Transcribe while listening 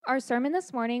Our sermon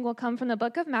this morning will come from the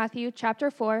book of Matthew, chapter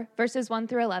 4, verses 1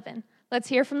 through 11. Let's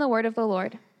hear from the word of the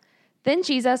Lord. Then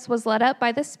Jesus was led up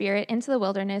by the Spirit into the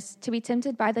wilderness to be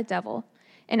tempted by the devil.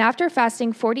 And after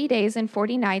fasting 40 days and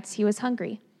 40 nights, he was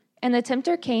hungry. And the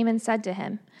tempter came and said to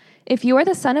him, "If you are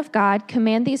the Son of God,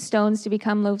 command these stones to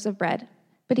become loaves of bread."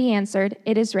 But he answered,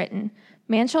 "It is written,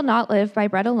 'Man shall not live by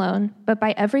bread alone, but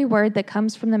by every word that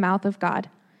comes from the mouth of God.'"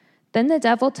 Then the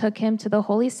devil took him to the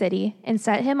holy city and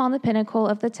set him on the pinnacle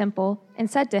of the temple and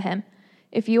said to him,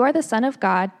 "If you are the Son of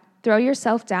God, throw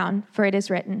yourself down, for it is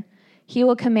written, 'He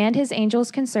will command his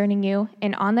angels concerning you,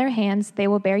 and on their hands they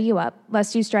will bear you up,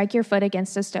 lest you strike your foot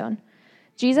against a stone.'"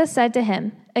 Jesus said to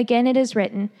him, "Again it is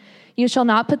written, 'You shall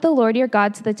not put the Lord your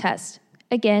God to the test.'"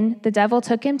 Again the devil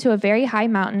took him to a very high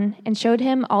mountain and showed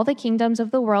him all the kingdoms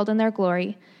of the world and their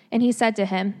glory. And he said to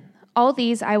him, "All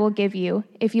these I will give you,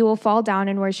 if you will fall down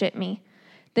and worship me."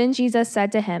 Then Jesus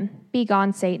said to him,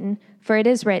 "Begone, Satan, for it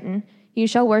is written, 'You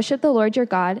shall worship the Lord your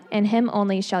God, and him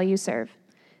only shall you serve.'"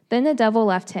 Then the devil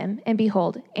left him, and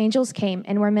behold, angels came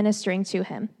and were ministering to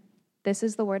him. This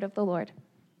is the word of the Lord.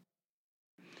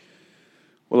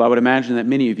 Well, I would imagine that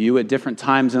many of you at different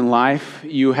times in life,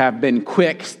 you have been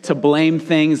quick to blame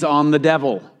things on the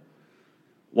devil.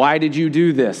 Why did you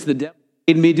do this? The devil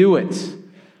made me do it.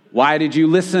 Why did you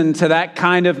listen to that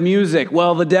kind of music?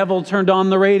 Well, the devil turned on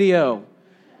the radio.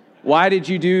 Why did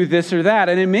you do this or that?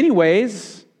 And in many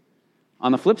ways,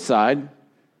 on the flip side,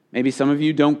 maybe some of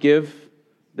you don't give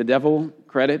the devil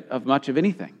credit of much of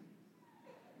anything.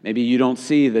 Maybe you don't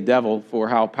see the devil for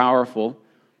how powerful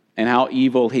and how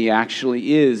evil he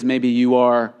actually is. Maybe you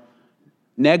are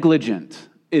negligent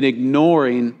in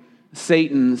ignoring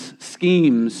Satan's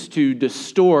schemes to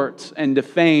distort and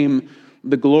defame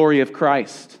the glory of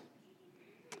Christ.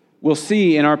 We'll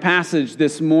see in our passage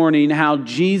this morning how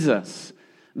Jesus,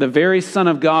 the very Son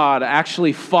of God,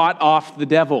 actually fought off the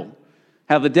devil,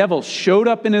 how the devil showed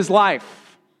up in his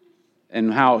life,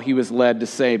 and how he was led to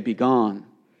say, "Begone."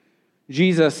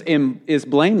 Jesus is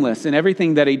blameless in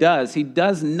everything that he does. He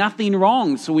does nothing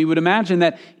wrong. So we would imagine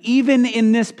that even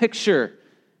in this picture,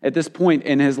 at this point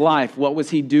in his life, what was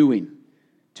he doing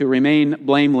to remain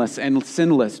blameless and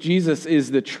sinless? Jesus is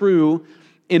the true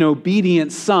and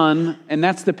obedient Son, and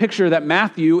that's the picture that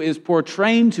Matthew is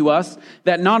portraying to us,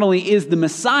 that not only is the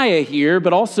Messiah here,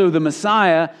 but also the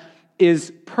Messiah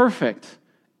is perfect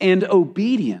and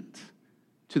obedient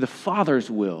to the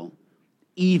Father's will,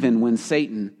 even when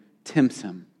Satan tempts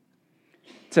him.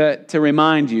 To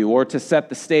remind you, or to set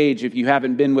the stage if you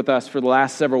haven't been with us for the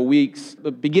last several weeks,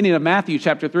 the beginning of Matthew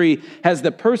chapter 3 has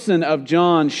the person of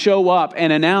John show up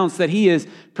and announce that he is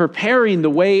preparing the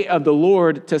way of the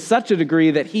Lord to such a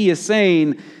degree that he is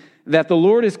saying that the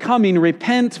Lord is coming,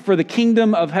 repent, for the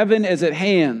kingdom of heaven is at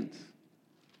hand.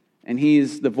 And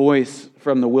he's the voice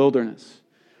from the wilderness.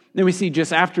 Then we see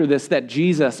just after this that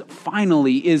Jesus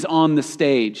finally is on the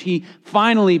stage. He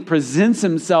finally presents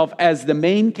himself as the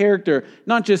main character,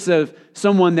 not just of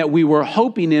someone that we were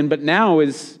hoping in, but now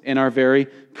is in our very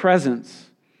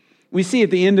presence. We see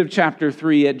at the end of chapter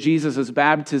 3 at Jesus'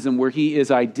 baptism where he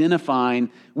is identifying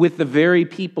with the very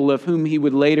people of whom he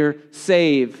would later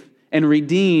save and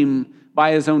redeem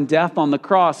by his own death on the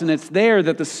cross. And it's there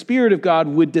that the Spirit of God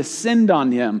would descend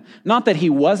on him. Not that he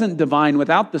wasn't divine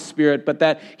without the Spirit, but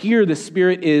that here the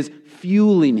Spirit is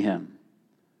fueling him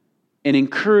and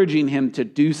encouraging him to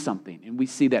do something. And we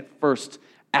see that first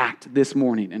act this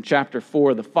morning. In chapter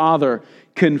 4, the Father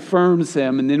confirms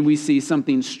him, and then we see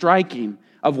something striking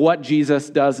of what Jesus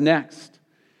does next.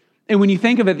 And when you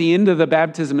think of at the end of the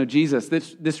baptism of Jesus,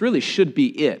 this really should be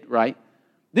it, right?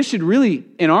 This should really,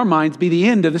 in our minds, be the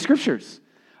end of the Scriptures.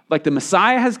 Like the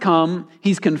Messiah has come,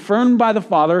 he's confirmed by the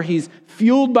Father, he's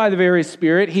fueled by the very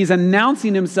Spirit, he's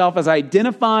announcing himself as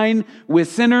identifying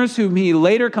with sinners whom he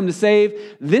later come to save.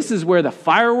 This is where the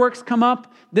fireworks come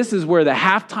up. This is where the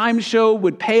halftime show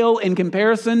would pale in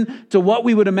comparison to what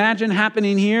we would imagine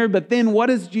happening here. But then what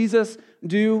does Jesus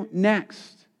do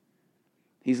next?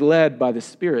 He's led by the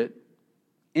Spirit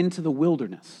into the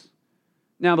wilderness.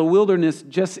 Now, the wilderness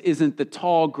just isn't the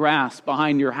tall grass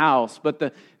behind your house, but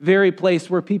the very place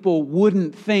where people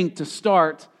wouldn't think to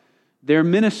start their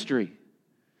ministry.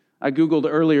 I Googled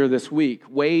earlier this week,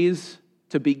 ways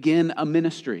to begin a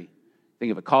ministry.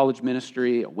 Think of a college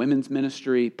ministry, a women's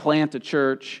ministry, plant a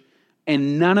church,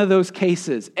 and none of those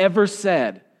cases ever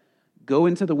said, go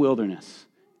into the wilderness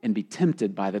and be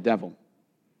tempted by the devil.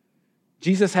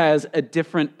 Jesus has a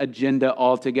different agenda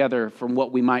altogether from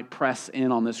what we might press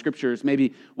in on the Scriptures,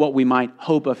 maybe what we might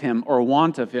hope of him or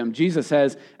want of him. Jesus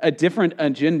has a different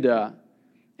agenda.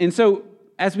 And so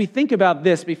as we think about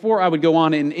this, before I would go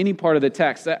on in any part of the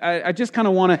text, I just kind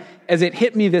of want to, as it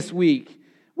hit me this week,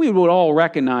 we would all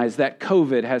recognize that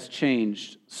COVID has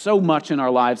changed so much in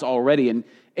our lives already. And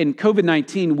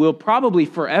COVID-19 will probably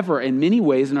forever, in many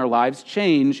ways in our lives,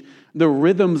 change the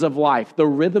rhythms of life, the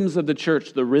rhythms of the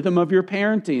church, the rhythm of your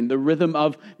parenting, the rhythm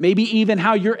of maybe even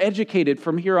how you're educated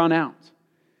from here on out.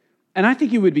 And I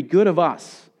think it would be good of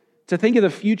us to think of the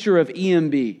future of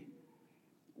EMB,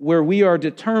 where we are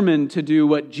determined to do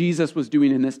what Jesus was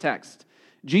doing in this text.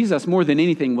 Jesus, more than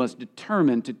anything, was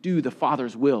determined to do the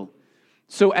Father's will.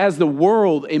 So as the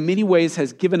world, in many ways,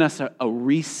 has given us a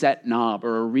reset knob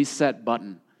or a reset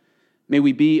button, may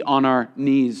we be on our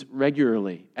knees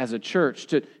regularly as a church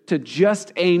to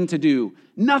just aim to do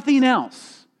nothing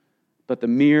else but the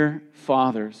mere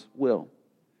Father's will.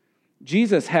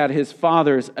 Jesus had his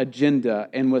Father's agenda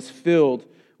and was filled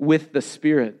with the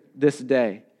Spirit this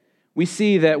day. We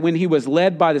see that when he was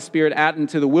led by the Spirit out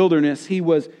into the wilderness, he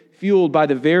was fueled by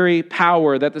the very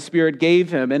power that the Spirit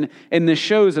gave him. And this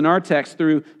shows in our text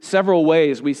through several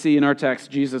ways. We see in our text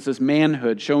Jesus'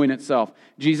 manhood showing itself,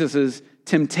 Jesus'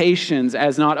 temptations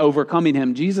as not overcoming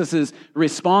him, Jesus'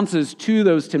 responses to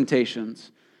those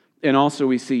temptations. And also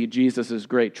we see Jesus'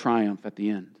 great triumph at the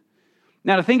end.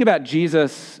 Now to think about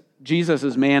Jesus'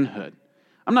 manhood,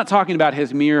 I'm not talking about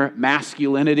his mere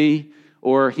masculinity,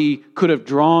 or he could have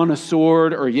drawn a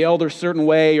sword or yelled a certain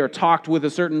way or talked with a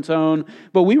certain tone.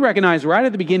 But we recognize right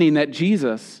at the beginning that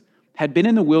Jesus had been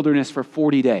in the wilderness for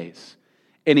 40 days,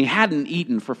 and he hadn't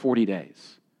eaten for 40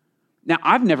 days. Now,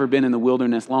 I've never been in the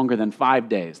wilderness longer than 5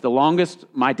 days. The longest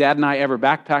my dad and I ever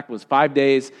backpacked was 5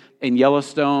 days in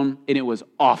Yellowstone, and it was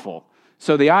awful.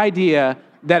 So the idea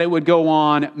that it would go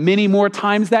on many more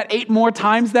times that, 8 more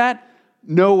times that,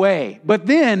 no way. But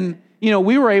then,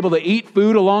 we were able to eat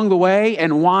food along the way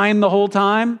and whine the whole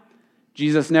time.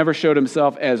 Jesus never showed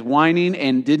himself as whining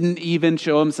and didn't even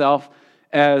show himself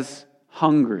as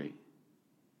hungry.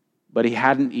 But he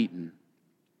hadn't eaten.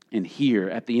 And here,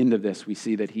 at the end of this, we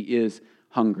see that he is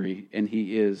hungry and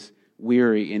he is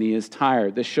weary and he is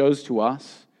tired. This shows to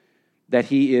us that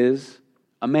he is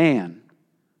a man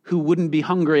who wouldn't be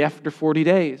hungry after 40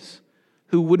 days.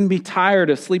 Who wouldn't be tired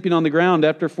of sleeping on the ground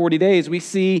after 40 days. We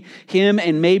see him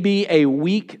in maybe a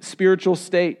weak spiritual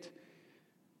state.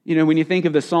 When you think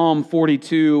of the Psalm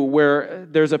 42, where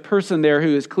there's a person there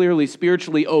who is clearly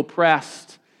spiritually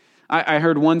oppressed. I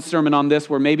heard one sermon on this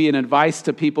where maybe an advice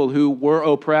to people who were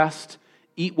oppressed: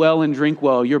 eat well and drink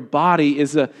well. Your body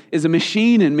is a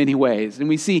machine in many ways. And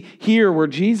we see here where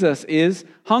Jesus is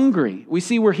hungry. We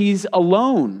see where he's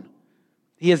alone.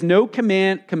 He has no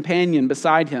companion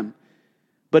beside him.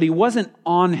 But he wasn't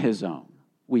on his own,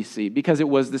 we see, because it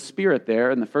was the Spirit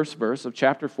there in the first verse of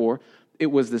chapter 4. It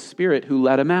was the Spirit who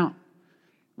led him out.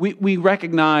 We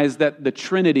recognize that the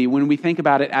Trinity, when we think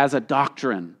about it as a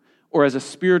doctrine or as a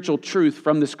spiritual truth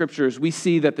from the Scriptures, we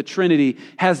see that the Trinity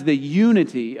has the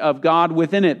unity of God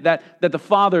within it, that the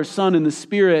Father, Son, and the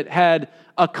Spirit had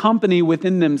a company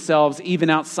within themselves even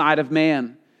outside of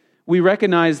man. We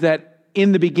recognize that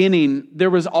in the beginning, there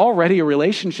was already a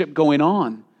relationship going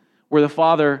on, where the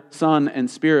Father, Son, and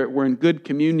Spirit were in good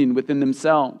communion within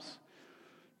themselves.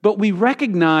 But we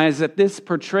recognize that this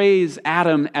portrays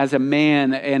Adam as a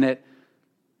man, and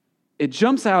it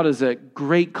jumps out as a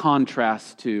great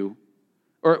contrast to,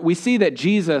 or we see that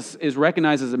Jesus is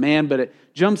recognized as a man, but it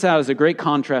jumps out as a great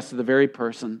contrast to the very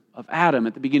person of Adam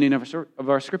at the beginning of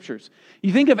our Scriptures.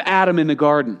 You think of Adam in the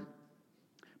garden,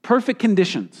 perfect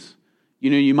conditions.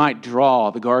 You might draw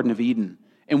the Garden of Eden.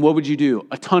 And what would you do?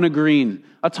 A ton of green,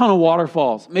 a ton of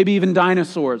waterfalls, maybe even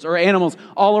dinosaurs or animals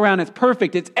all around. It's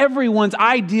perfect. It's everyone's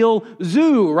ideal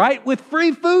zoo, right? With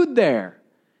free food there.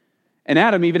 And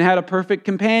Adam even had a perfect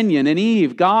companion. And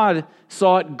Eve, God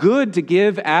saw it good to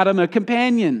give Adam a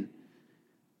companion.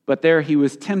 But there he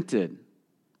was tempted.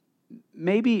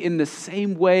 Maybe in the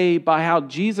same way by how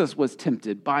Jesus was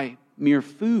tempted by mere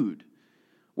food,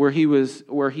 where he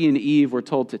and Eve were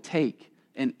told to take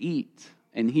and eat.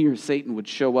 And here Satan would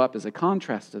show up as a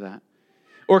contrast to that.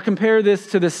 Or compare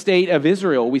this to the state of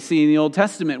Israel we see in the Old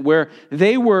Testament, where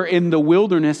they were in the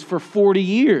wilderness for 40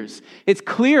 years. It's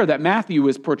clear that Matthew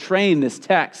is portraying this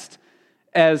text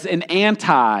as an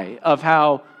anti of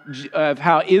how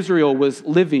Israel was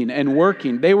living and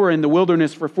working. They were in the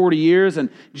wilderness for 40 years, and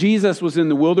Jesus was in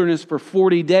the wilderness for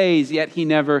 40 days, yet he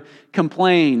never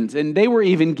complained. And they were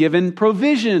even given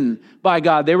provision by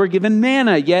God. They were given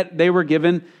manna, yet they were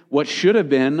given what should have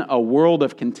been a world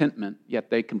of contentment, yet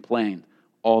they complained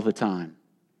all the time.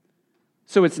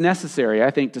 So it's necessary, I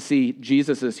think, to see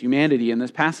Jesus' humanity in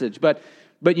this passage. But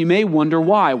you may wonder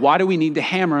why. Why do we need to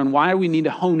hammer and why do we need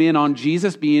to hone in on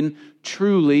Jesus being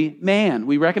truly man?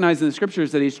 We recognize in the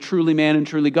Scriptures that he's truly man and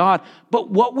truly God. But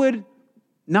what would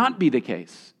not be the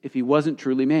case if he wasn't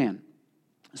truly man.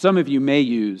 Some of you may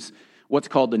use what's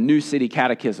called the New City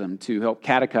Catechism to help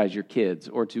catechize your kids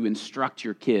or to instruct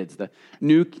your kids. The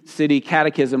New City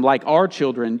Catechism, like our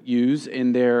children use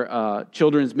in their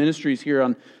children's ministries here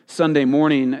on Sunday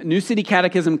morning, New City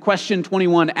Catechism question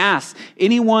 21 asks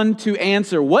anyone to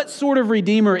answer, what sort of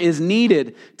Redeemer is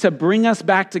needed to bring us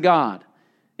back to God?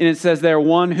 And it says there,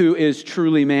 one who is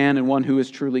truly man and one who is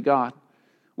truly God.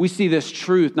 We see this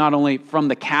truth not only from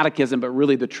the catechism, but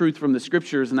really the truth from the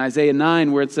scriptures in Isaiah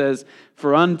 9, where it says,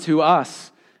 for unto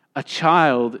us a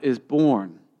child is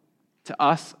born, to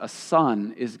us a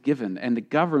son is given, and the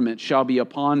government shall be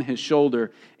upon his shoulder,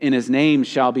 and his name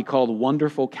shall be called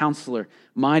Wonderful Counselor,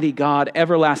 Mighty God,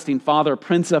 Everlasting Father,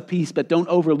 Prince of Peace. But don't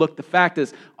overlook the fact,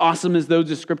 as awesome as those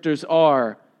descriptors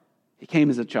are, he came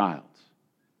as a child.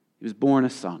 He was born a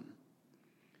son.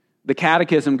 The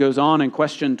Catechism goes on in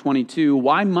question 22,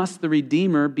 why must the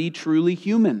Redeemer be truly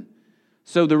human?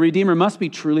 So the Redeemer must be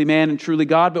truly man and truly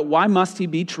God, but why must he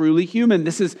be truly human?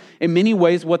 This is in many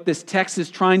ways what this text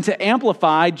is trying to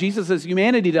amplify Jesus'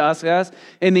 humanity to us as.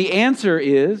 And the answer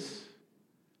is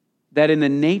that in the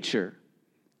nature,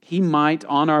 he might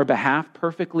on our behalf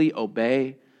perfectly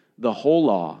obey the whole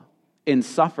law and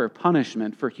suffer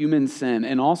punishment for human sin,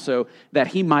 and also that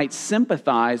he might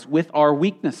sympathize with our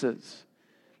weaknesses.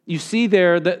 You see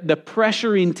there the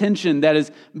pressuring tension that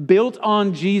is built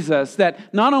on Jesus,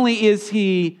 that not only is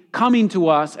he coming to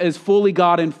us as fully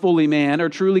God and fully man, or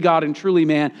truly God and truly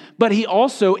man, but he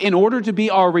also, in order to be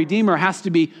our Redeemer, has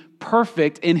to be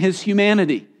perfect in his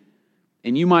humanity.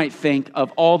 And you might think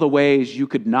of all the ways you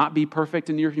could not be perfect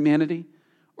in your humanity,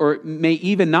 or it may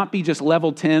even not be just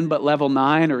level 10, but level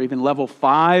 9, or even level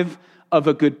 5 of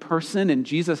a good person, and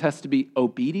Jesus has to be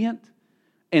obedient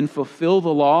and fulfill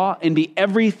the law and be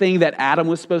everything that Adam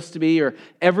was supposed to be, or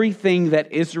everything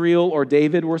that Israel or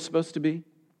David were supposed to be.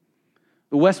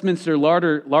 The Westminster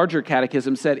Larger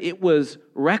Catechism said it was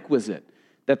requisite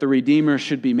that the Redeemer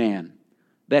should be man,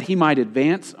 that he might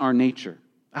advance our nature.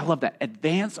 I love that.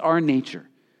 Advance our nature.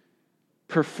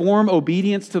 Perform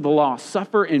obedience to the law,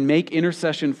 suffer and make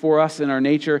intercession for us in our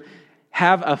nature,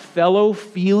 have a fellow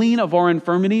feeling of our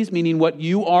infirmities, meaning what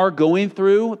you are going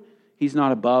through. He's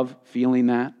not above feeling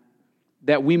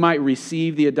that we might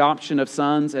receive the adoption of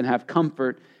sons and have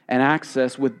comfort and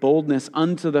access with boldness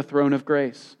unto the throne of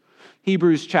grace.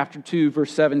 Hebrews chapter 2,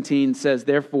 verse 17 says,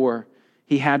 therefore,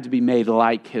 he had to be made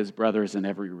like his brothers in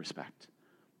every respect,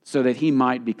 so that he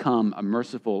might become a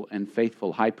merciful and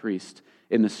faithful high priest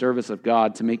in the service of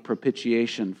God to make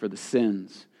propitiation for the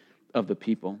sins of the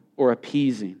people, or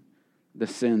appeasing the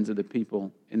sins of the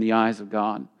people in the eyes of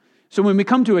God. So when we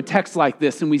come to a text like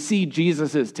this and we see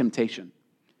Jesus' temptation,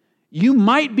 you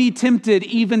might be tempted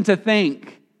even to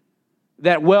think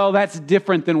that, well, that's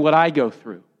different than what I go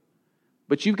through.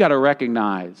 But you've got to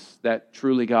recognize that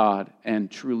truly God and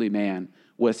truly man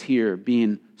was here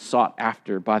being sought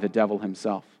after by the devil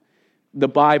himself. The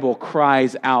Bible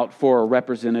cries out for a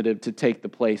representative to take the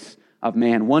place of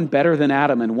man, one better than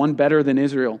Adam and one better than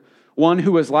Israel, one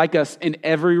who is like us in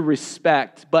every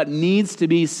respect, but needs to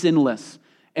be sinless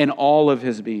in all of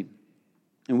his being.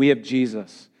 And we have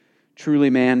Jesus, truly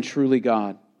man, truly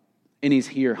God, and he's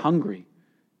here hungry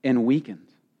and weakened.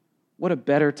 What a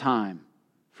better time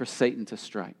for Satan to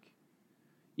strike.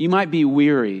 You might be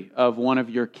weary of one of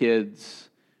your kids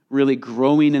really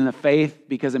growing in the faith,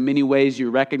 because in many ways you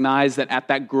recognize that at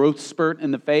that growth spurt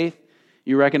in the faith,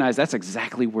 you recognize that's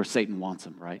exactly where Satan wants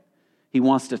him, right? He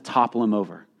wants to topple him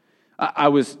over. I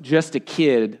was just a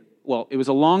kid. Well, it was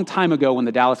a long time ago when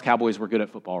the Dallas Cowboys were good at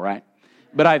football, right?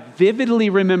 But I vividly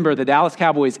remember the Dallas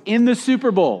Cowboys in the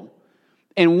Super Bowl,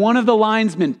 and one of the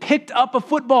linesmen picked up a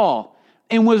football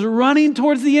and was running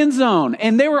towards the end zone,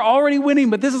 and they were already winning,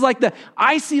 but this is like the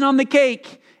icing on the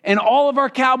cake, and all of our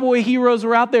cowboy heroes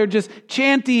were out there just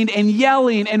chanting and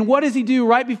yelling, and what does he do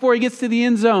right before he gets to the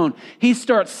end zone? He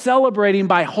starts celebrating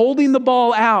by holding the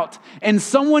ball out, and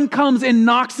someone comes and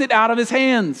knocks it out of his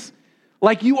hands.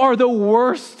 Like you are the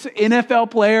worst NFL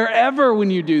player ever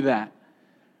when you do that.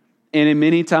 And in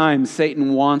many times,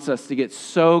 Satan wants us to get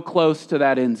so close to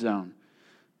that end zone.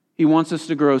 He wants us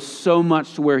to grow so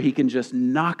much to where he can just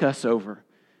knock us over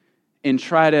and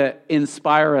try to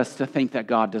inspire us to think that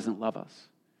God doesn't love us.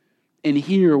 And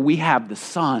here we have the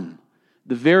Son,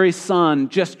 the very Son,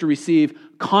 just to receive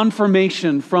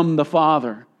confirmation from the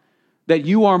Father that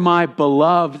you are my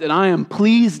beloved and I am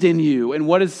pleased in you. And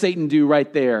what does Satan do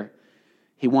right there?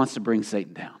 He wants to bring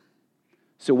Satan down.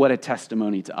 So what a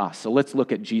testimony to us. So let's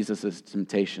look at Jesus'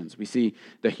 temptations. We see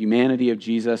the humanity of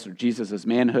Jesus, or Jesus'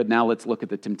 manhood. Now let's look at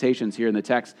the temptations here in the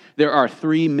text. There are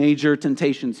three major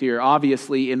temptations here.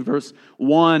 Obviously, in verse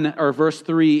 1 or verse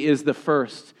 3 is the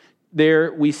first.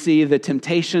 There we see the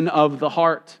temptation of the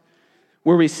heart,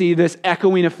 where we see this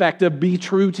echoing effect of be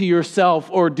true to yourself,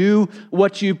 or do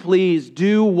what you please,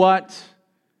 do what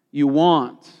you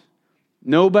want.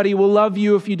 Nobody will love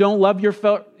you if you don't love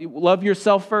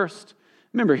yourself first.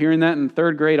 I remember hearing that in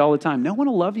third grade all the time. No one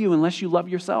will love you unless you love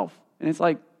yourself. And it's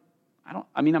like,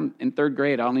 I'm in third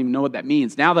grade. I don't even know what that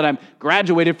means. Now that I'm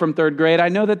graduated from third grade, I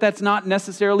know that that's not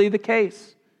necessarily the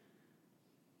case.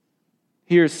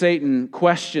 Here, Satan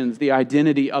questions the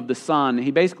identity of the Son.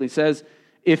 He basically says,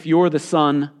 if you're the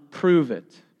Son, prove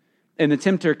it. And the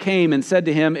tempter came and said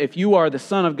to him, if you are the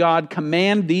Son of God,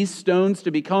 command these stones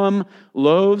to become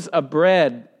loaves of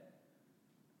bread.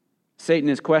 Satan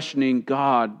is questioning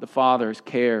God, the Father's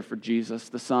care for Jesus,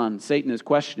 the Son. Satan is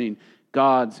questioning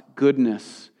God's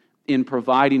goodness in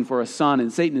providing for a son.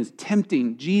 And Satan is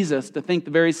tempting Jesus to think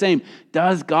the very same.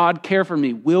 Does God care for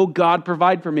me? Will God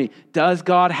provide for me? Does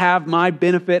God have my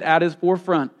benefit at his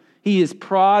forefront? He is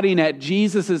prodding at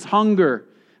Jesus' hunger,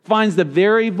 finds the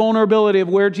very vulnerability of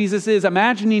where Jesus is.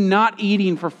 Imagining not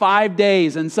eating for 5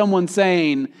 days and someone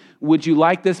saying, would you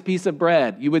like this piece of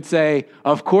bread? You would say,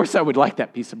 of course I would like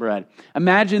that piece of bread.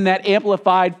 Imagine that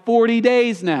amplified 40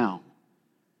 days now.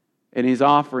 And he's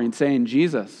offering, saying,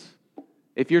 Jesus,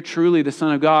 if you're truly the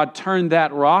Son of God, turn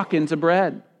that rock into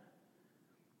bread.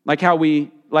 Like how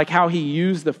he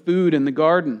used the food in the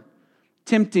garden,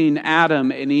 tempting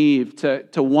Adam and Eve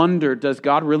to wonder, does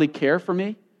God really care for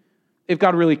me? If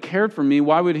God really cared for me,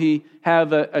 why would he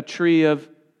have a tree of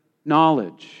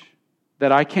knowledge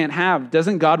that I can't have?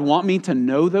 Doesn't God want me to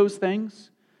know those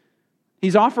things?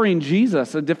 He's offering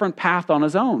Jesus a different path on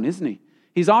his own, isn't he?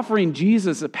 He's offering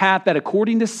Jesus a path that,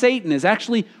 according to Satan, is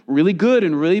actually really good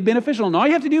and really beneficial. And all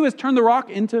you have to do is turn the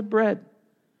rock into bread.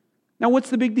 Now,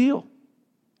 what's the big deal?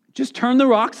 Just turn the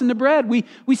rocks into bread.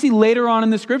 We see later on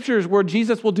in the scriptures where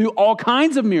Jesus will do all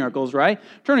kinds of miracles, right?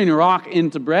 Turning a rock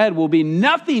into bread will be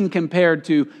nothing compared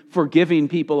to forgiving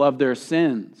people of their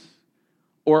sins,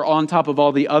 or on top of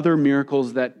all the other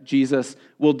miracles that Jesus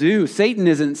will do. Satan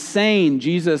isn't saying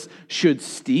Jesus should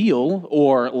steal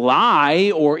or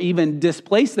lie or even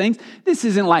displace things. This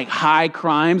isn't like high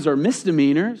crimes or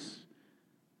misdemeanors.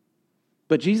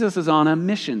 But Jesus is on a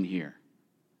mission here.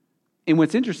 And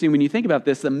what's interesting when you think about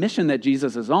this, the mission that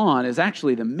Jesus is on is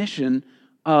actually the mission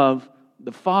of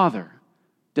the Father.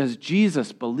 Does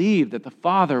Jesus believe that the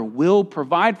Father will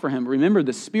provide for him? Remember,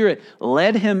 the Spirit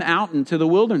led him out into the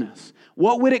wilderness.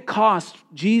 What would it cost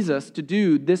Jesus to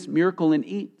do this miracle and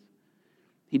eat?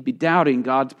 He'd be doubting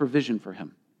God's provision for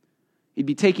him. He'd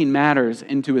be taking matters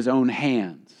into his own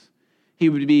hands. He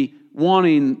would be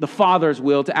wanting the Father's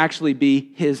will to actually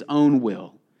be his own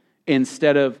will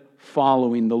instead of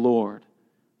following the Lord.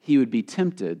 He would be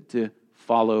tempted to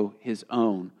follow his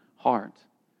own heart.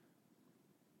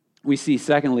 We see,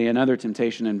 secondly, another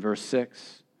temptation in verse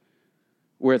 6,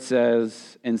 where it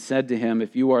says, and said to him,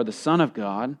 if you are the Son of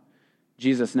God,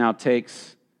 Jesus is now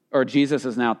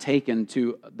taken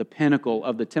to the pinnacle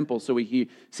of the temple. So we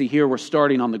see here we're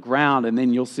starting on the ground, and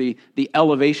then you'll see the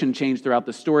elevation change throughout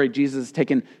the story. Jesus is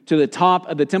taken to the top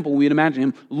of the temple. We'd imagine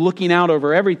him looking out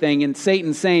over everything, and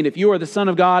Satan saying, if you are the Son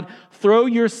of God, throw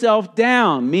yourself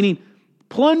down, meaning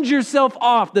plunge yourself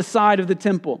off the side of the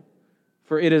temple.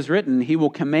 For it is written, he will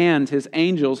command his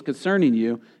angels concerning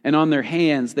you, and on their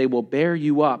hands they will bear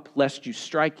you up, lest you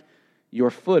strike your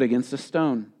foot against a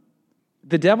stone.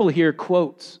 The devil here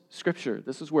quotes Scripture.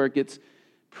 This is where it gets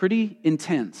pretty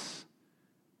intense.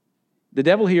 The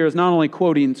devil here is not only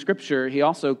quoting Scripture, he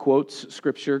also quotes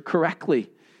Scripture correctly.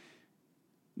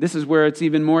 This is where it's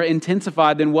even more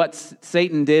intensified than what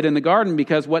Satan did in the garden,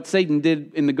 because what Satan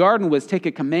did in the garden was take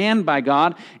a command by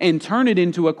God and turn it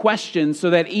into a question so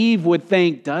that Eve would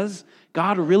think, does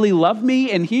God really love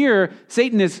me? And here,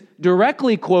 Satan is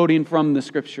directly quoting from the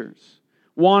Scriptures,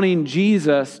 wanting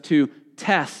Jesus to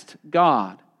test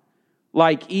God,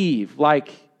 like Eve,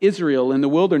 like Israel in the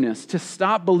wilderness, to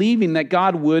stop believing that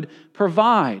God would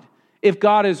provide. If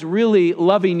God is really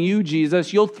loving you,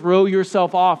 Jesus, you'll throw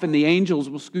yourself off and the angels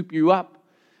will scoop you up.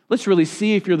 Let's really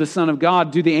see if you're the Son of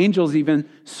God. Do the angels even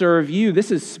serve you?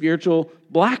 This is spiritual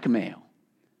blackmail.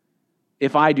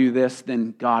 If I do this,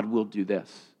 then God will do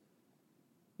this.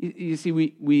 You see,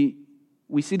 we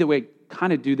see that we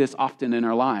kind of do this often in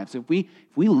our lives. If we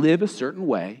live a certain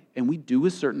way and we do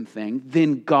a certain thing,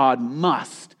 then God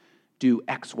must do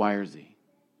X, Y, or Z.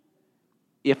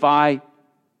 If I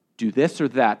do this or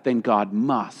that, then God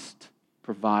must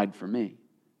provide for me.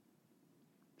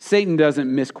 Satan doesn't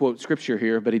misquote Scripture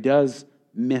here, but he does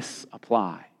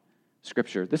misapply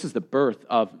Scripture. This is the birth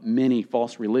of many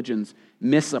false religions,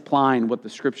 misapplying what the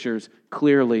Scriptures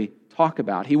clearly talk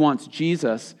about. He wants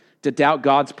Jesus to doubt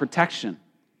God's protection.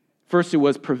 First, it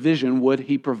was provision. Would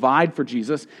he provide for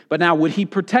Jesus? But now, would he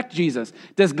protect Jesus?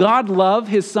 Does God love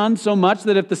his son so much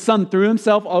that if the son threw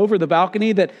himself over the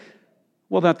balcony, that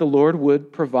the Lord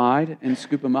would provide and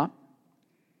scoop him up?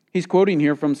 He's quoting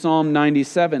here from Psalm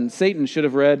 97. Satan should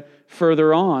have read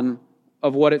further on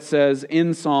of what it says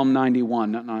in Psalm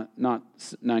 91, not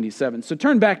 97. So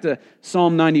turn back to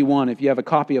Psalm 91 if you have a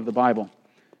copy of the Bible.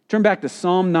 Turn back to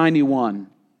Psalm 91.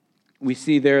 We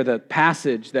see there the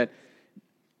passage that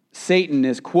Satan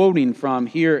is quoting from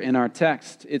here in our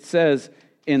text. It says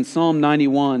in Psalm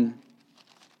 91,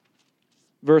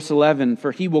 verse 11,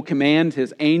 "For he will command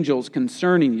his angels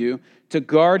concerning you to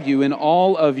guard you in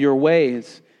all of your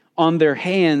ways. On their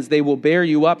hands they will bear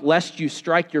you up, lest you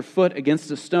strike your foot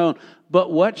against a stone."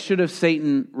 But what should have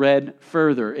Satan read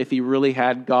further if he really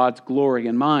had God's glory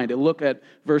in mind? And look at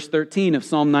verse 13 of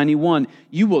Psalm 91.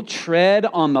 "You will tread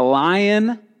on the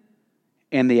lion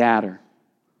and the adder,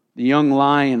 the young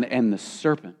lion and the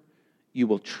serpent you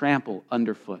will trample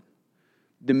underfoot."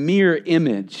 The mere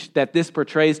image that this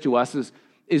portrays to us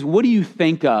is what do you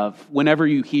think of whenever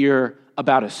you hear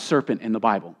about a serpent in the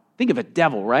Bible? Think of a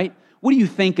devil, right? What do you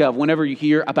think of whenever you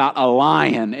hear about a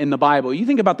lion in the Bible? You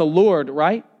think about the Lord,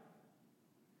 right?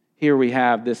 Here we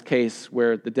have this case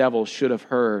where the devil should have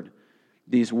heard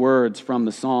these words from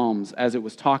the Psalms as it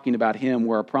was talking about him,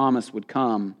 where a promise would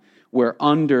come, where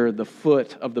under the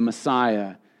foot of the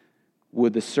Messiah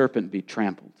would the serpent be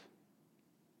trampled.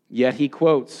 Yet he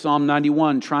quotes Psalm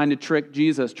 91, trying to trick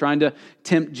Jesus, trying to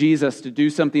tempt Jesus to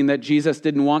do something that Jesus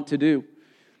didn't want to do.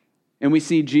 And we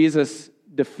see Jesus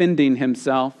defending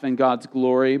himself and God's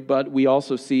glory, but we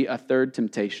also see a third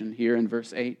temptation here in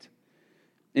verse 8.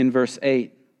 In verse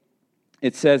 8,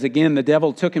 it says, "Again, the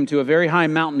devil took him to a very high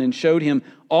mountain and showed him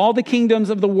all the kingdoms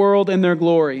of the world and their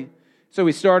glory." So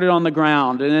we started on the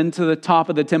ground and then to the top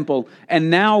of the temple, and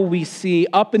now we see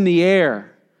up in the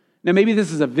air. Now maybe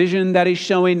this is a vision that he's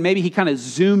showing. Maybe he kind of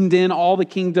zoomed in all the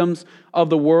kingdoms of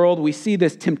the world. We see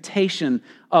this temptation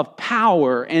of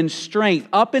power and strength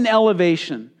up in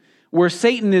elevation, where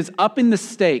Satan is up in the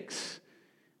stakes.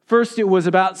 First it was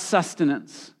about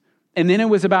sustenance, and then it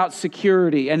was about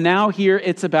security, and now here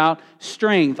it's about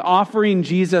strength, offering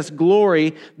Jesus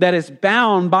glory that is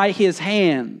bound by his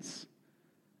hands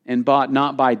and bought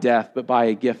not by death, but by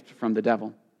a gift from the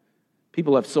devil.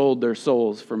 People have sold their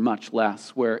souls for much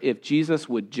less, where if Jesus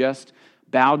would just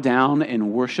bow down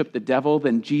and worship the devil,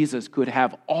 then Jesus could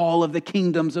have all of the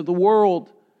kingdoms of the world.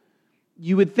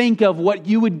 You would think of what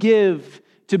you would give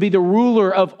to be the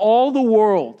ruler of all the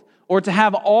world, or to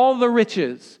have all the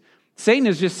riches. Satan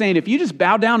is just saying, if you just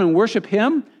bow down and worship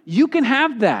him, you can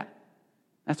have that.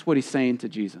 That's what he's saying to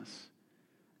Jesus.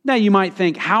 Now you might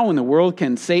think, how in the world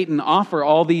can Satan offer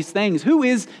all these things? Who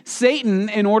is Satan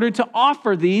in order to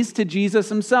offer these to Jesus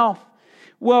himself?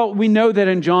 Well, we know that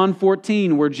in John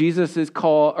 14, where Jesus is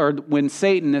called, or when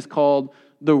Satan is called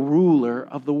the ruler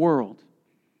of the world.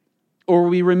 Or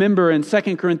we remember in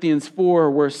 2 Corinthians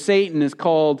 4, where Satan is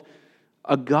called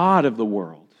a god of the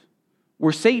world,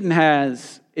 where Satan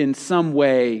has in some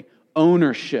way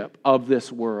ownership of this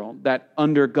world, that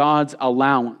under God's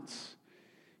allowance.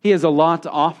 He has a lot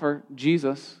to offer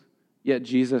Jesus, yet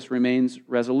Jesus remains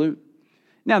resolute.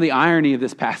 Now, the irony of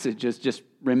this passage is just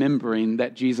remembering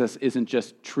that Jesus isn't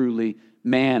just truly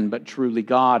man, but truly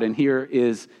God. And here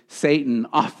is Satan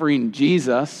offering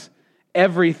Jesus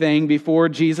everything before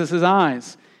Jesus'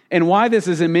 eyes. And why this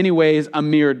is in many ways a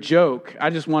mere joke, I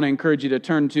just want to encourage you to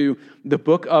turn to the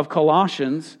book of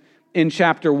Colossians in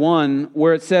chapter 1,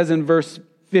 where it says in verse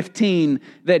 15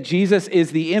 that Jesus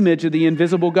is the image of the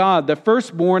invisible God, the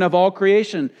firstborn of all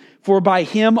creation. For by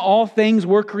him all things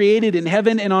were created in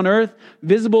heaven and on earth,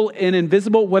 visible and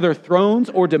invisible, whether thrones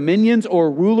or dominions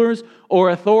or rulers or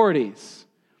authorities.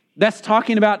 That's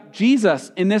talking about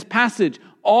Jesus in this passage.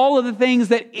 All of the things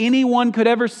that anyone could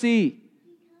ever see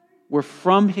were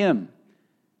from him.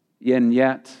 And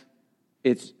yet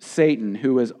it's Satan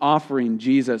who is offering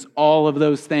Jesus all of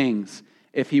those things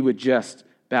if he would just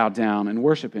bow down and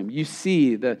worship him. You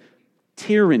see the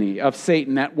tyranny of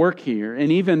Satan at work here,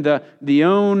 and even the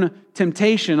own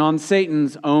temptation on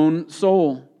Satan's own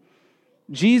soul.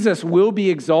 Jesus will be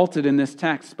exalted in this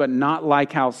text, but not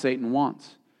like how Satan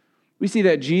wants. We see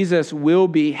that Jesus will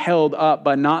be held up,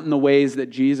 but not in the ways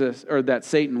that that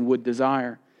Satan would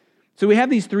desire. So we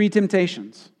have these three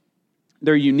temptations.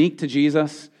 They're unique to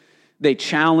Jesus. They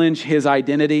challenge his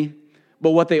identity,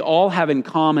 but what they all have in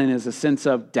common is a sense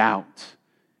of doubt.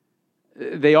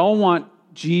 They all want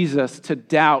Jesus to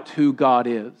doubt who God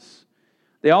is.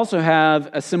 They also have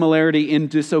a similarity in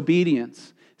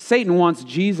disobedience. Satan wants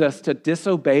Jesus to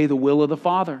disobey the will of the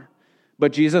Father,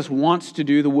 but Jesus wants to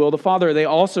do the will of the Father. They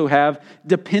also have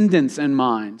dependence in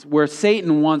mind, where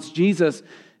Satan wants Jesus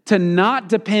to not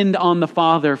depend on the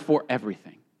Father for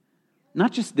everything.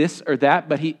 Not just this or that,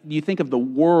 but you think of the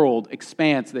world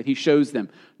expanse that he shows them.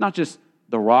 Not just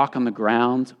the rock on the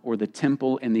ground or the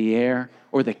temple in the air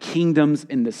or the kingdoms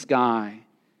in the sky.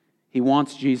 He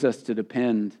wants Jesus to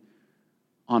depend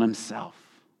on himself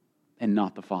and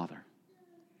not the Father.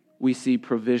 We see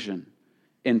provision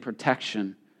and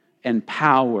protection and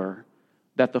power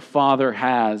that the Father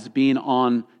has being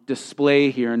on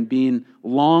display here and being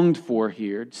longed for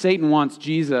here. Satan wants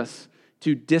Jesus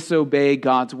to disobey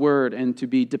God's word and to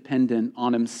be dependent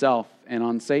on himself and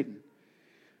on Satan.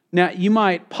 Now, you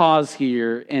might pause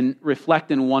here and reflect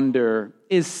and wonder,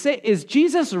 is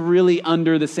Jesus really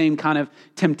under the same kind of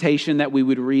temptation that we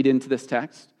would read into this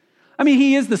text? I mean,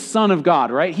 he is the Son of God,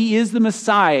 right? He is the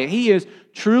Messiah. He is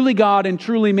truly God and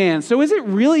truly man. So is it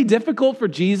really difficult for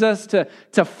Jesus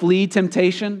to flee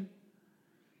temptation?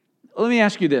 Let me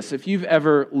ask you this. If you've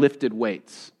ever lifted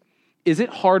weights, is it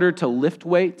harder to lift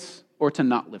weights or to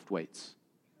not lift weights?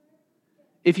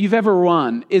 If you've ever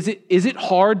run, is it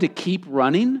hard to keep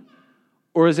running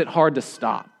or is it hard to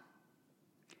stop?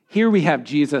 Here we have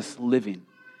Jesus living,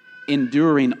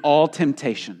 enduring all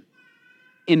temptation.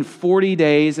 In 40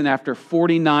 days and after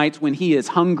 40 nights, when he is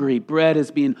hungry, bread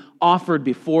is being offered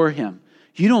before him.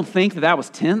 You don't think that was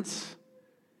tense?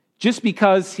 Just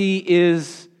because he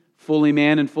is fully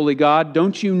man and fully God,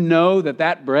 don't you know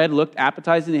that bread looked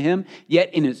appetizing to him?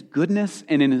 Yet in his goodness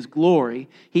and in his glory,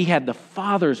 he had the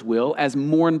Father's will as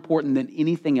more important than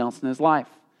anything else in his life.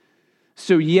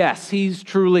 So yes, he's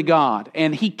truly God,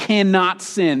 and he cannot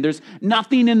sin. There's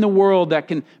nothing in the world that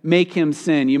can make him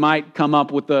sin. You might come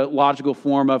up with the logical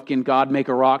form of, can God make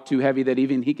a rock too heavy that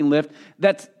even he can lift?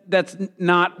 That's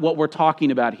not what we're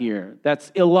talking about here.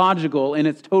 That's illogical in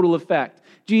its total effect.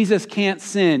 Jesus can't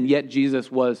sin, yet Jesus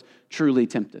was truly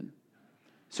tempted.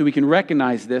 So we can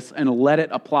recognize this and let it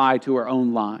apply to our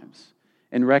own lives,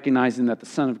 and recognizing that the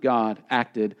Son of God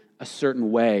acted a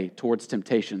certain way towards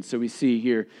temptation. So we see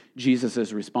here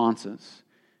Jesus' responses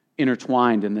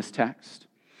intertwined in this text.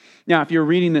 Now, if you're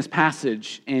reading this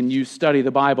passage and you study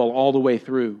the Bible all the way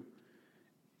through,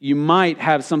 you might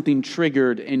have something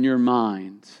triggered in your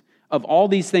mind of all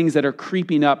these things that are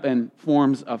creeping up in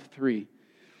forms of three.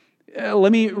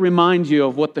 Let me remind you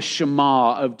of what the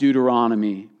Shema of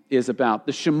Deuteronomy is about.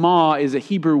 The Shema is a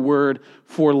Hebrew word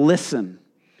for listen.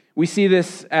 We see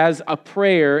this as a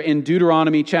prayer in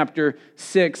Deuteronomy chapter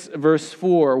 6, verse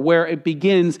 4, where it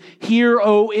begins, "Hear,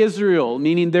 O Israel,"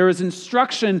 meaning there is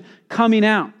instruction coming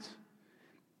out.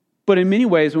 But in many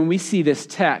ways, when we see this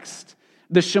text,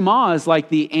 the Shema is like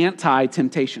the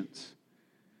anti-temptations.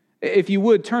 If you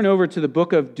would, turn over to the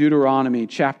book of Deuteronomy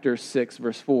chapter 6,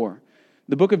 verse 4.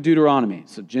 The book of Deuteronomy,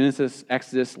 so Genesis,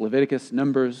 Exodus, Leviticus,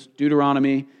 Numbers,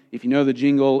 Deuteronomy. If you know the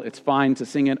jingle, it's fine to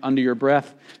sing it under your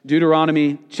breath.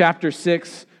 Deuteronomy chapter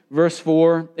 6, verse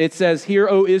 4, it says, "Hear,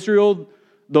 O Israel,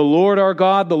 the Lord our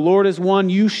God, the Lord is one.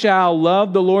 You shall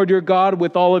love the Lord your God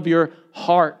with all of your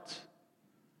heart."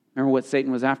 Remember what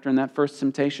Satan was after in that first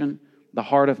temptation? The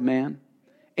heart of man.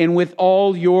 "And with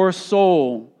all your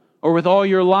soul," or with all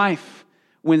your life.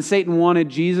 When Satan wanted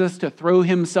Jesus to throw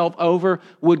himself over,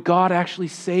 would God actually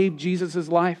save Jesus'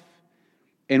 life?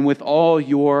 "And with all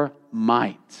your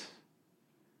might."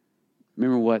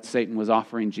 Remember what Satan was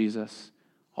offering Jesus?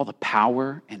 All the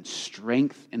power and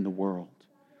strength in the world.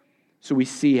 So we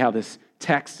see how this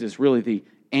text is really the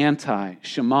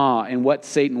anti-Shema and what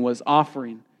Satan was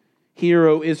offering. "Hear,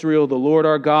 O Israel, the Lord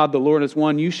our God, the Lord is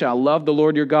one. You shall love the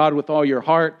Lord your God with all your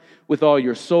heart, with all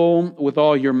your soul, with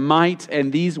all your might.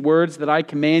 And these words that I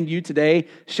command you today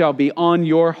shall be on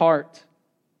your heart."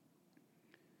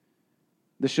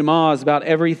 The Shema is about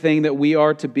everything that we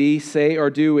are to be, say, or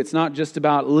do. It's not just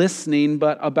about listening,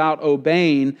 but about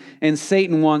obeying. And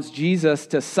Satan wants Jesus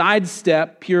to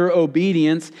sidestep pure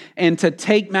obedience and to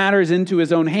take matters into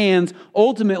his own hands.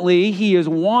 Ultimately, he is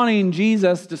wanting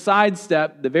Jesus to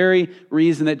sidestep the very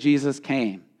reason that Jesus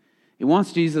came. He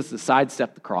wants Jesus to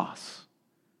sidestep the cross.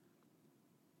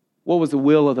 What was the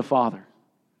will of the Father?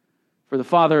 For the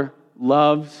Father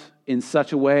loved in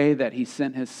such a way that he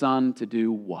sent his Son to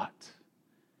do what?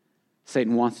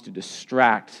 Satan wants to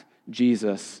distract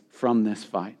Jesus from this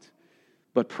fight.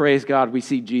 But praise God, we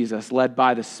see Jesus led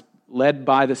by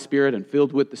the Spirit and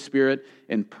filled with the Spirit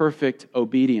in perfect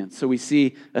obedience. So we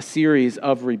see a series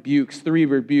of rebukes, 3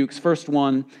 rebukes. First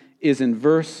one is in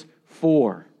verse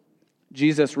 4.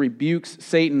 Jesus rebukes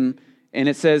Satan And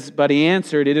it says, but he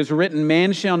answered, it is written,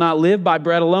 man shall not live by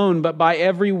bread alone, but by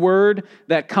every word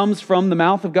that comes from the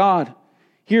mouth of God.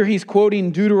 Here he's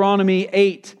quoting Deuteronomy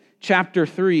 8, chapter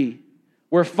 3,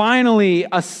 where finally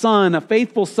a son, a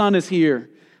faithful son is here.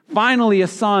 Finally a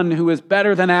son who is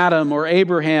better than Adam or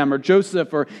Abraham or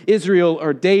Joseph or Israel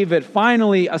or David.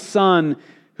 Finally a son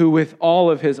who with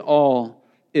all of his all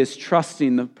is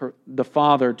trusting the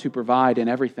Father to provide in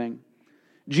everything.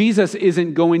 Jesus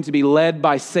isn't going to be led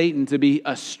by Satan to be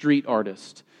a street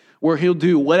artist where he'll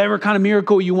do whatever kind of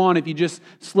miracle you want if you just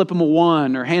slip him a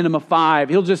 1 or hand him a 5.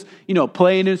 He'll just,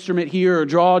 play an instrument here or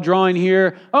draw a drawing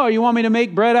here. Oh, you want me to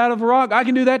make bread out of a rock? I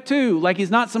can do that too. Like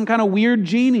he's not some kind of weird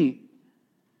genie.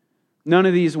 None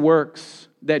of these works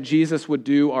that Jesus would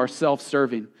do are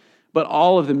self-serving, but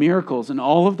all of the miracles and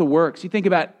all of the works, you think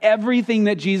about everything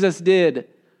that Jesus did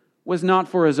was not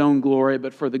for his own glory,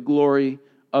 but for the glory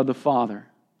of the Father.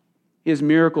 His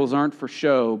miracles aren't for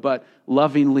show, but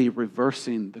lovingly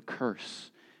reversing the curse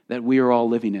that we are all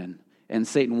living in. And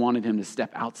Satan wanted him to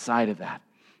step outside of that.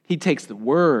 He takes the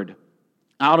word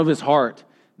out of his heart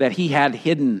that he had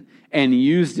hidden and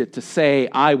used it to say,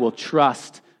 I will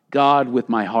trust God with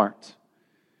my heart.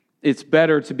 It's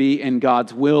better to be in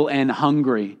God's will and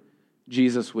hungry,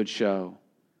 Jesus would show,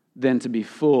 than to be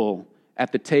full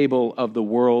at the table of the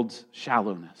world's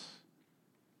shallowness.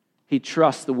 He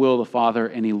trusts the will of the Father,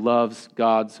 and he loves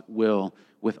God's will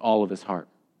with all of his heart.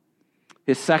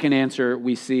 His second answer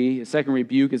we see, his second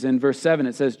rebuke is in verse 7.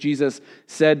 It says, Jesus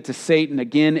said to Satan,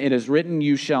 again, it is written,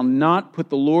 you shall not put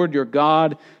the Lord your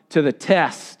God to the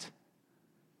test.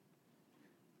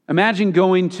 Imagine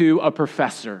going to a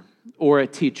professor or a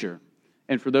teacher.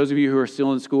 And for those of you who are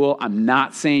still in school, I'm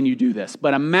not saying you do this,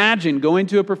 but imagine going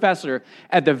to a professor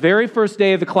at the very first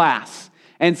day of the class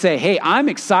and say, hey, I'm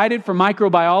excited for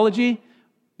microbiology,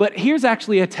 but here's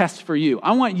actually a test for you.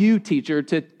 I want you, teacher,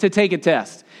 to take a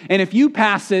test. And if you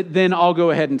pass it, then I'll go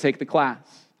ahead and take the class.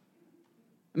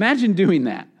 Imagine doing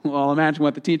that. Well, imagine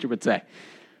what the teacher would say.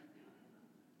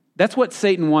 That's what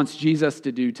Satan wants Jesus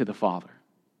to do to the Father.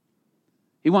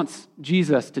 He wants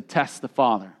Jesus to test the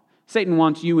Father. Satan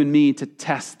wants you and me to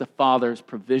test the Father's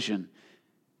provision,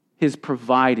 his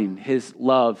providing, his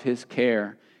love, his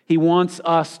care. He wants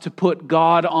us to put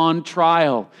God on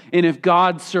trial. And if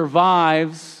God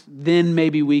survives, then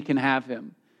maybe we can have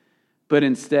him. But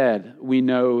instead, we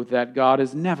know that God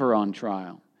is never on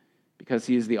trial because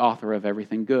he is the author of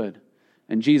everything good.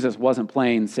 And Jesus wasn't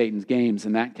playing Satan's games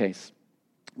in that case.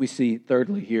 We see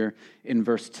thirdly here in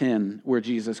verse 10 where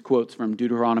Jesus quotes from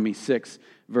Deuteronomy 6,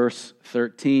 verse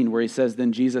 13, where he says,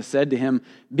 then Jesus said to him,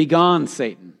 begone,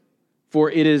 Satan. For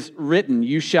it is written,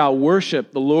 you shall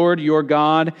worship the Lord your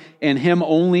God, and him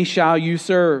only shall you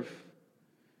serve.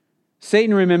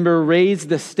 Satan, remember, raised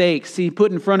the stakes. He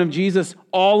put in front of Jesus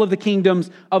all of the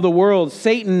kingdoms of the world.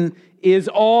 Satan is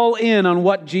all in on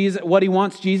what he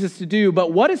wants Jesus to do.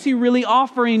 But what is he really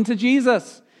offering to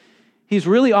Jesus? He's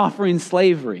really offering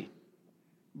slavery,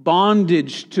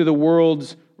 bondage to the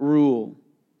world's rule.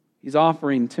 He's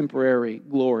offering temporary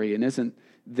glory, and isn't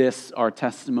this our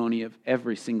testimony of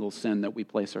every single sin that we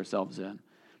place ourselves in?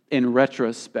 In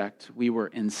retrospect, we were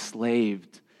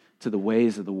enslaved to the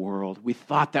ways of the world. We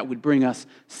thought that would bring us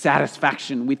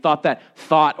satisfaction. We thought that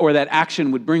thought or that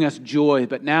action would bring us joy,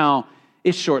 but now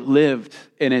it's short-lived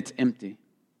and it's empty.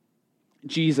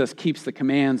 Jesus keeps the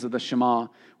commands of the Shema,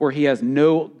 where he has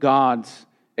no gods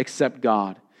except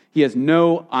God. He has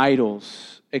no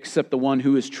idols except the one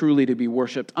who is truly to be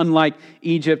worshipped. Unlike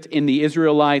Egypt in the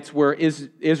Israelites, where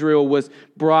Israel was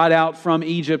brought out from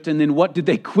Egypt, and then what did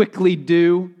they quickly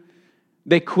do?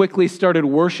 They quickly started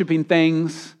worshiping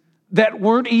things that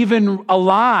weren't even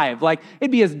alive. Like,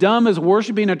 it'd be as dumb as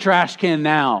worshiping a trash can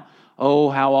now. Oh,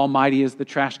 how almighty is the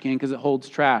trash can because it holds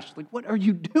trash. Like, what are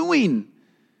you doing?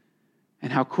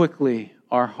 And how quickly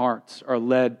our hearts are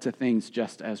led to things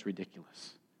just as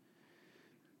ridiculous.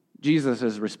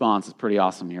 Jesus' response is pretty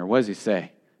awesome here. What does he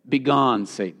say? Begone,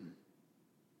 Satan.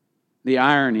 The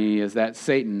irony is that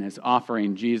Satan is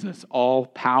offering Jesus all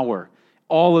power,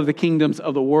 all of the kingdoms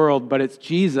of the world, but it's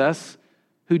Jesus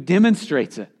who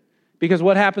demonstrates it. Because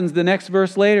what happens the next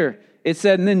verse later? It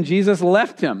said, and then Jesus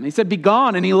left him. He said,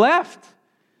 begone, and he left.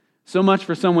 So much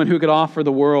for someone who could offer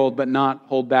the world but not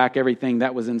hold back everything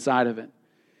that was inside of it.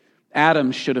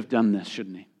 Adam should have done this,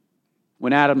 shouldn't he?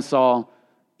 When Adam saw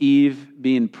Eve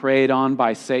being preyed on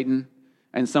by Satan,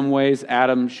 in some ways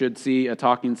Adam should see a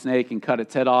talking snake and cut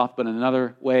its head off, but in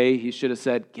another way he should have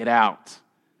said, get out.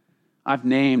 I've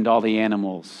named all the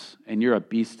animals, and you're a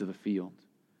beast of the field.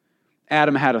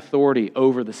 Adam had authority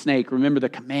over the snake. Remember the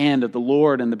command of the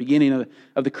Lord in the beginning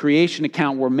of the creation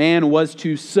account where man was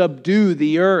to subdue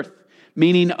the earth.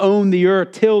 meaning own the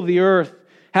earth, till the earth,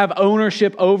 have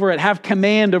ownership over it, have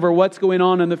command over what's going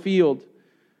on in the field.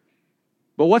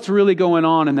 But what's really going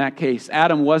on in that case?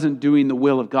 Adam wasn't doing the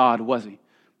will of God, was he?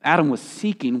 Adam was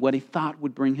seeking what he thought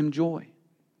would bring him joy.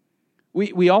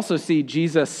 We also see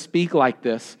Jesus speak like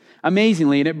this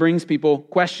amazingly, and it brings people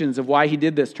questions of why he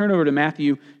did this. Turn over to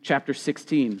Matthew chapter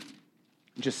 16.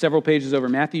 Just several pages over,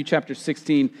 Matthew chapter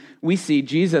 16, we see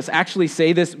Jesus actually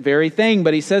say this very thing,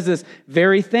 but he says this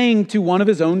very thing to one of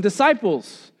his own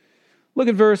disciples. Look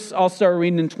at verse, I'll start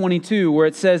reading in 22, where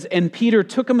it says, "And Peter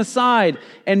took him aside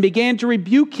and began to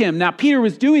rebuke him." Now, Peter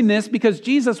was doing this because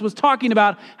Jesus was talking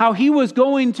about how he was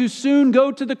going to soon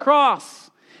go to the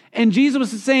cross. And Jesus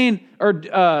was saying,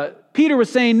 Peter was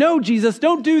saying, "No, Jesus,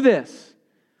 don't do this.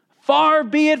 Far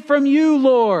be it from you,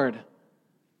 Lord.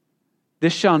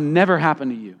 This shall never happen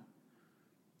to you."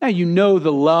 Now, you know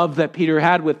the love that Peter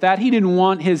had with that. He didn't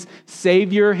want his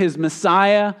Savior, his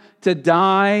Messiah, to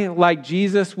die like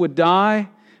Jesus would die.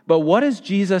 But what does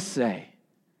Jesus say?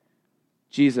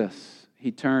 Jesus,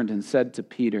 he turned and said to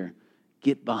Peter,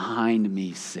 "Get behind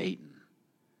me, Satan.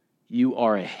 You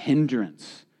are a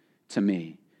hindrance to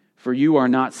me. For you are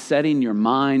not setting your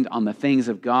mind on the things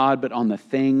of God, but on the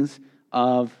things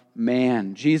of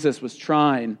man." Jesus was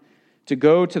trying to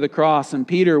go to the cross, and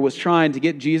Peter was trying to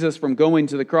get Jesus from going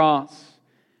to the cross.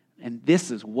 And this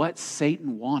is what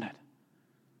Satan wanted.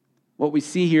 What we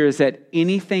see here is that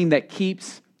anything that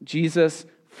keeps Jesus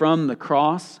from the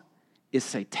cross is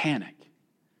satanic.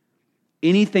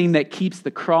 Anything that keeps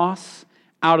the cross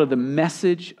out of the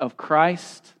message of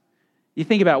Christ. You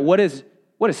think about what does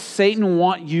Satan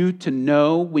want you to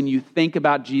know when you think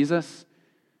about Jesus?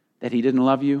 That he didn't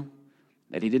love you,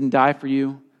 that he didn't die for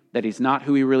you, that he's not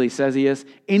who he really says he is.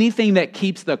 Anything that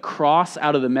keeps the cross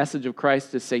out of the message of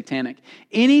Christ is satanic.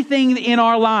 Anything in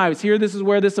our lives, here this is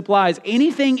where this applies,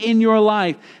 anything in your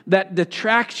life that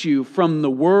detracts you from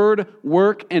the word,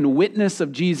 work, and witness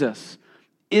of Jesus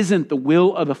isn't the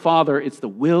will of the Father, it's the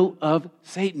will of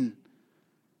Satan.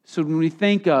 So when we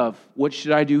think of what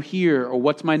should I do here, or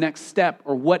what's my next step,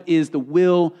 or what is the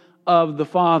will of the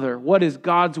Father, what is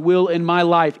God's will in my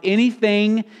life,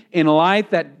 anything in life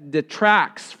that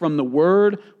detracts from the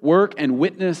word, work, and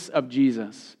witness of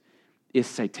Jesus is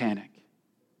satanic.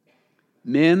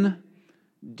 Men,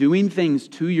 doing things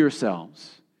to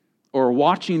yourselves or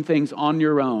watching things on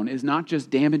your own is not just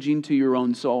damaging to your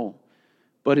own soul,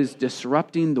 but is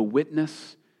disrupting the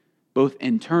witness, both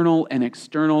internal and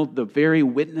external, the very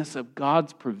witness of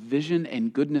God's provision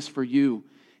and goodness for you.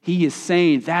 He is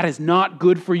saying, that is not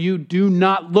good for you. Do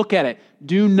not look at it.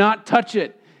 Do not touch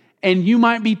it. And you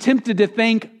might be tempted to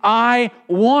think, I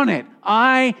want it.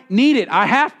 I need it. I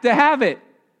have to have it.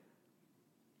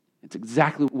 It's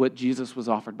exactly what Jesus was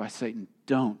offered by Satan.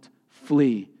 Don't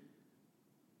flee.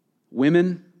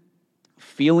 Women,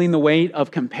 feeling the weight of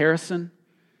comparison,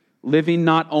 living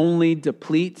not only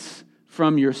depletes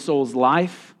from your soul's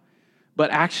life, but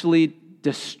actually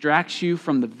distracts you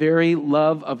from the very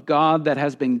love of God that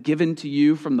has been given to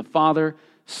you from the Father,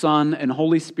 Son, and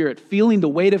Holy Spirit. Feeling the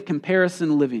weight of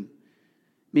comparison living.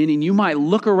 Meaning you might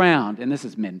look around, and this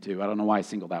is men too, I don't know why I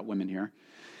singled out women here.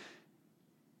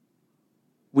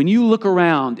 When you look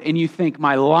around and you think,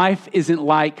 my life isn't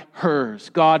like hers,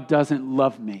 God doesn't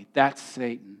love me, that's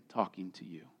Satan talking to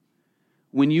you.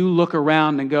 When you look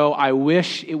around and go, I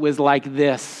wish it was like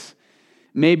this,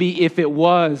 maybe if it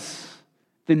was,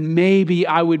 then maybe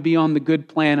I would be on the good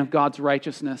plan of God's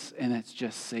righteousness. And it's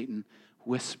just Satan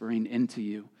whispering into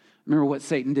you. Remember what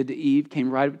Satan did to Eve? Came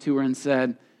right up to her and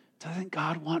said, doesn't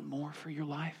God want more for your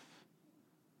life?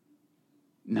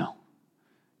 No.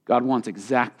 God wants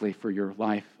exactly for your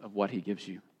life of what he gives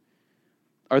you.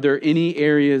 Are there any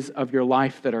areas of your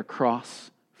life that are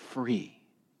cross-free?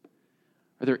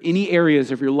 Are there any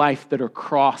areas of your life that are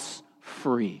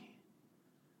cross-free?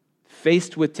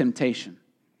 Faced with temptation,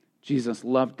 Jesus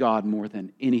loved God more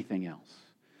than anything else.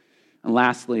 And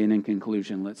lastly, and in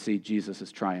conclusion, let's see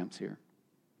Jesus' triumphs here.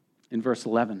 In verse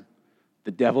 11,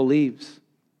 the devil leaves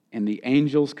and the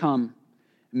angels come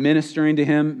ministering to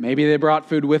him. Maybe they brought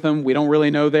food with them. We don't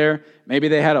really know there. Maybe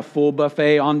they had a full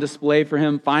buffet on display for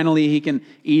him. Finally, he can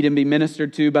eat and be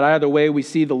ministered to. But either way, we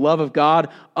see the love of God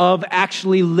of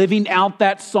actually living out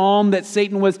that psalm that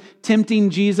Satan was tempting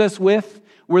Jesus with,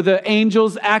 where the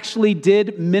angels actually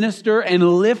did minister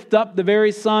and lift up the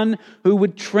very Son who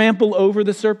would trample over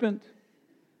the serpent.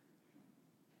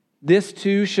 This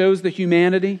too shows the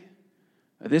humanity.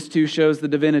 This too shows the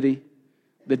divinity.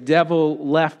 The devil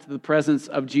left the presence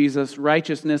of Jesus.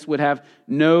 Righteousness would have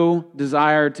no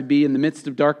desire to be in the midst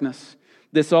of darkness.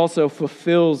 This also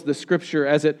fulfills the scripture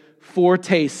as it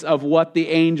foretastes of what the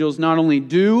angels not only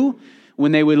do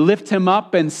when they would lift him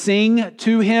up and sing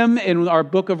to him in our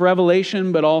book of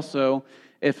Revelation, but also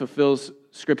it fulfills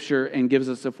Scripture and gives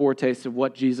us a foretaste of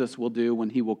what Jesus will do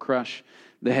when he will crush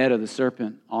the head of the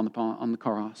serpent on the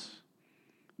cross.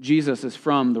 Jesus is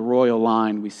from the royal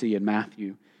line we see in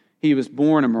Matthew. He was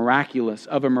born of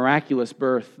a miraculous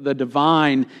birth. The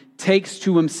divine takes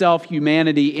to himself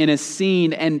humanity and is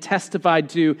seen and testified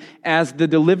to as the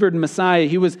delivered Messiah.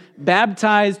 He was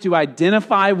baptized to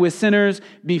identify with sinners,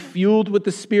 be fueled with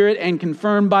the Spirit, and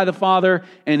confirmed by the Father.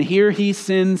 And here he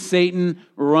sends Satan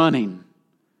running.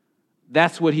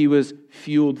 That's what he was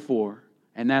fueled for,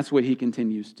 and that's what he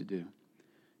continues to do.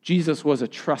 Jesus was a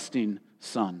trusting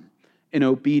son, an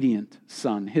obedient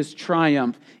son. His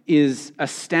triumph is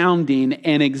astounding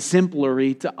and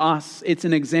exemplary to us. It's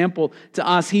an example to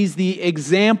us. He's the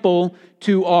example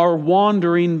to our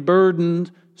wandering,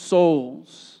 burdened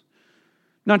souls.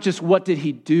 Not just what did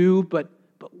he do, but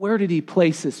where did he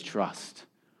place his trust?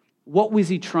 What was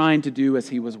he trying to do as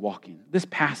he was walking? This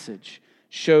passage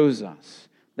shows us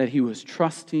that he was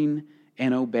trusting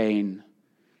and obeying.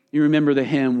 You remember the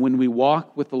hymn, when we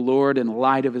walk with the Lord in the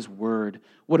light of his word,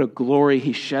 what a glory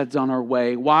he sheds on our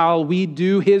way. While we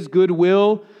do his good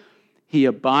will, he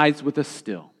abides with us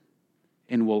still,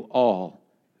 and will all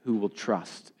who will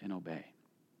trust and obey.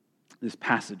 This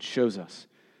passage shows us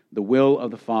the will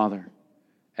of the Father,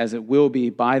 as it will be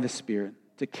by the Spirit,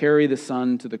 to carry the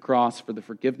Son to the cross for the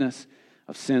forgiveness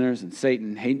of sinners. And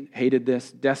Satan hated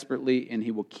this desperately, and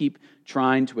he will keep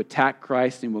trying to attack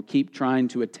Christ, and will keep trying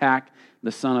to attack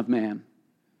the Son of Man.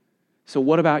 So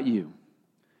what about you?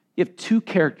 You have two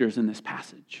characters in this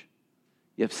passage.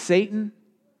 You have Satan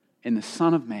and the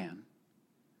Son of Man.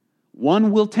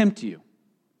 One will tempt you.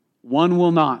 One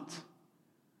will not.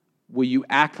 Will you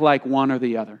act like one or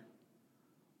the other?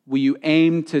 Will you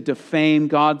aim to defame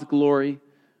God's glory,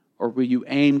 or will you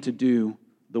aim to do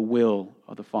the will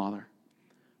of the Father?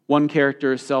 One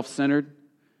character is self-centered,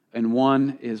 and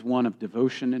one is one of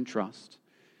devotion and trust.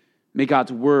 May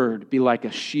God's word be like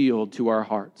a shield to our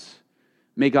hearts.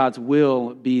 May God's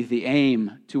will be the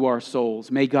aim to our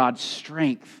souls. May God's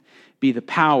strength be the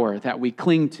power that we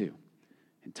cling to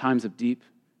in times of deep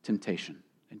temptation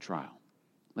and trial.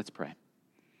 Let's pray.